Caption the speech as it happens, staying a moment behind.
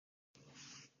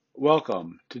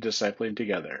Welcome to Discipling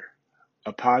Together,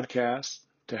 a podcast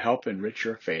to help enrich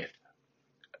your faith.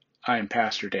 I am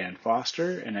Pastor Dan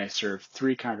Foster, and I serve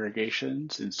 3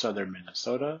 congregations in southern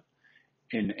Minnesota,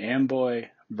 in Amboy,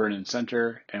 Vernon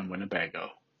Center, and Winnebago.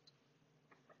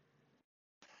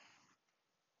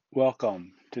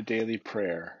 Welcome to Daily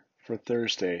Prayer for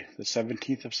Thursday, the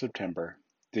 17th of September,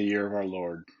 the year of our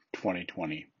Lord,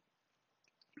 2020.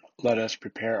 Let us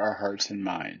prepare our hearts and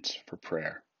minds for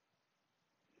prayer.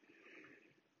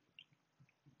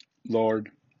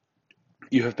 Lord,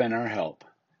 you have been our help,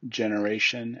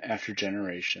 generation after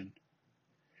generation.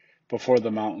 Before the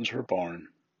mountains were born,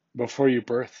 before you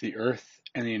birthed the earth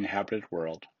and the inhabited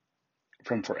world,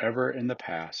 from forever in the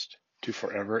past to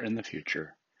forever in the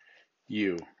future,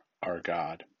 you are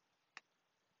God.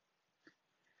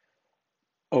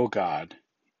 O God,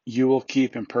 you will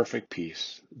keep in perfect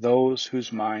peace those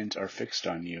whose minds are fixed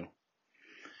on you.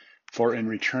 For in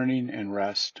returning and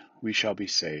rest we shall be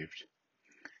saved.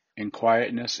 In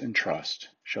quietness and trust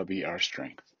shall be our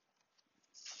strength.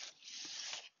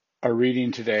 Our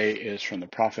reading today is from the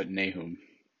prophet Nahum.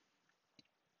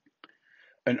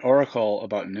 An oracle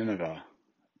about Nineveh,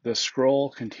 the scroll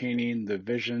containing the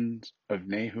visions of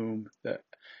Nahum the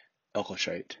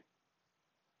Elkoshite.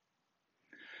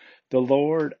 The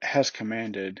Lord has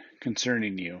commanded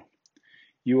concerning you,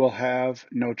 you will have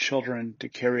no children to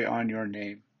carry on your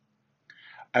name.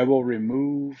 I will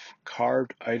remove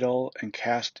carved idol and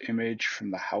cast image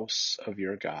from the house of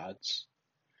your gods.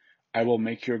 I will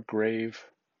make your grave,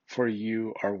 for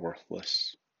you are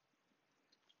worthless.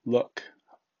 Look,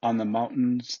 on the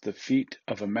mountains the feet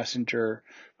of a messenger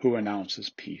who announces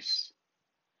peace.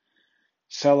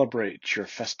 Celebrate your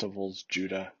festivals,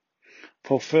 Judah.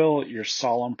 Fulfill your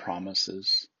solemn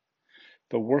promises.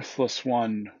 The worthless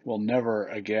one will never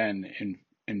again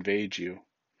invade you.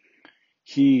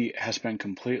 He has been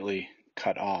completely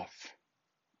cut off.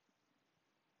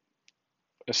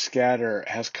 A scatter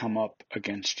has come up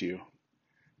against you.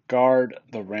 Guard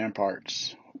the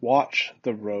ramparts. Watch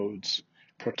the roads.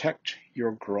 Protect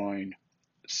your groin.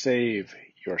 Save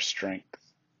your strength.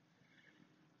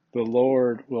 The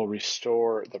Lord will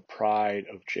restore the pride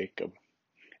of Jacob,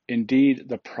 indeed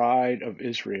the pride of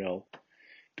Israel,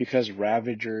 because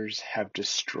ravagers have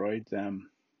destroyed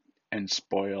them and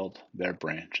spoiled their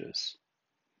branches.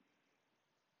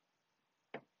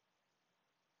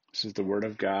 This is the word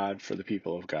of God for the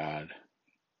people of God.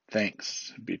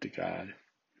 Thanks be to God.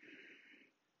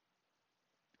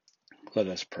 Let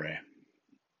us pray.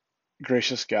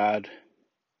 Gracious God,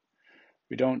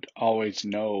 we don't always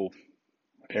know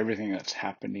everything that's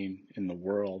happening in the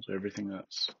world, everything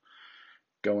that's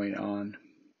going on.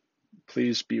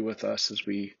 Please be with us as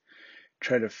we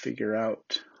try to figure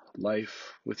out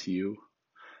life with you,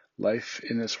 life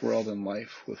in this world and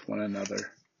life with one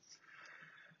another,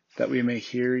 that we may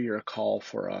hear your call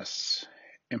for us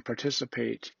and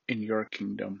participate in your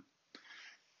kingdom,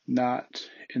 not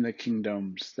in the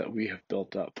kingdoms that we have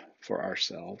built up for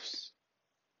ourselves.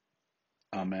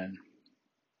 Amen.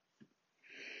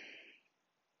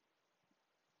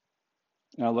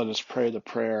 Now let us pray the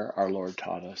prayer our Lord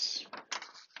taught us.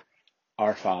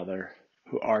 Our Father,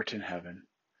 who art in heaven,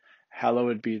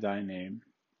 hallowed be thy name.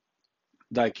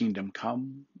 Thy kingdom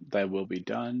come, thy will be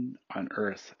done, on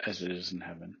earth as it is in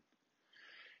heaven.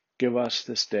 Give us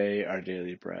this day our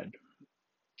daily bread,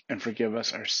 and forgive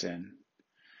us our sin,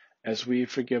 as we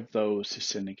forgive those who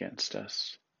sin against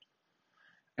us.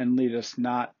 And lead us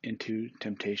not into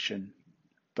temptation,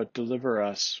 but deliver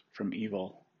us from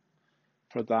evil.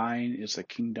 For thine is the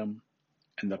kingdom,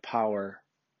 and the power,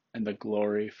 and the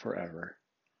glory forever.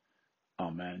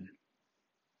 Amen.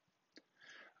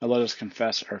 Now let us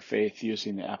confess our faith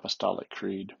using the Apostolic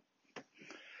Creed.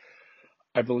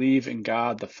 I believe in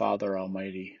God the Father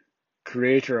Almighty,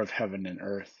 creator of heaven and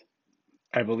earth.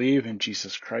 I believe in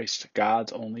Jesus Christ,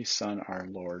 God's only Son, our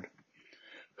Lord,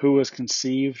 who was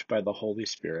conceived by the Holy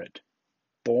Spirit,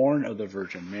 born of the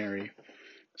Virgin Mary,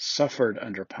 suffered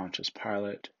under Pontius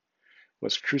Pilate,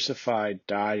 was crucified,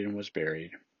 died, and was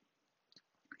buried.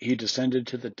 He descended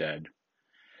to the dead.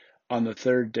 On the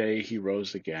third day he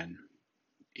rose again.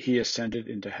 He ascended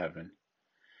into heaven,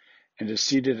 and is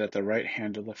seated at the right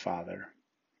hand of the Father,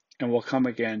 and will come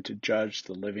again to judge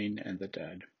the living and the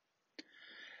dead.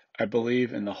 I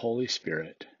believe in the Holy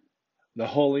Spirit, the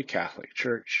Holy Catholic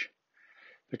Church,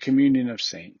 the communion of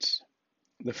saints,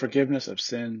 the forgiveness of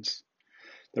sins,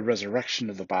 the resurrection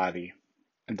of the body,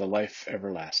 and the life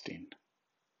everlasting.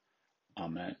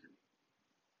 Amen.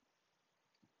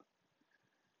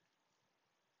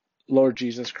 Lord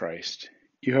Jesus Christ,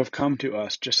 you have come to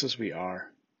us just as we are.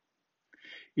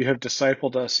 You have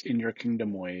discipled us in your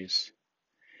kingdom ways.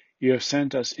 You have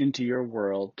sent us into your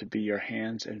world to be your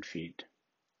hands and feet.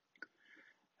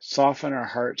 Soften our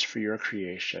hearts for your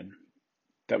creation,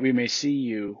 that we may see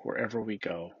you wherever we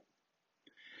go.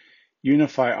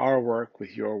 Unify our work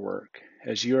with your work,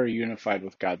 as you are unified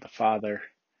with God the Father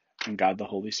and God the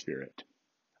Holy Spirit.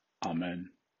 Amen.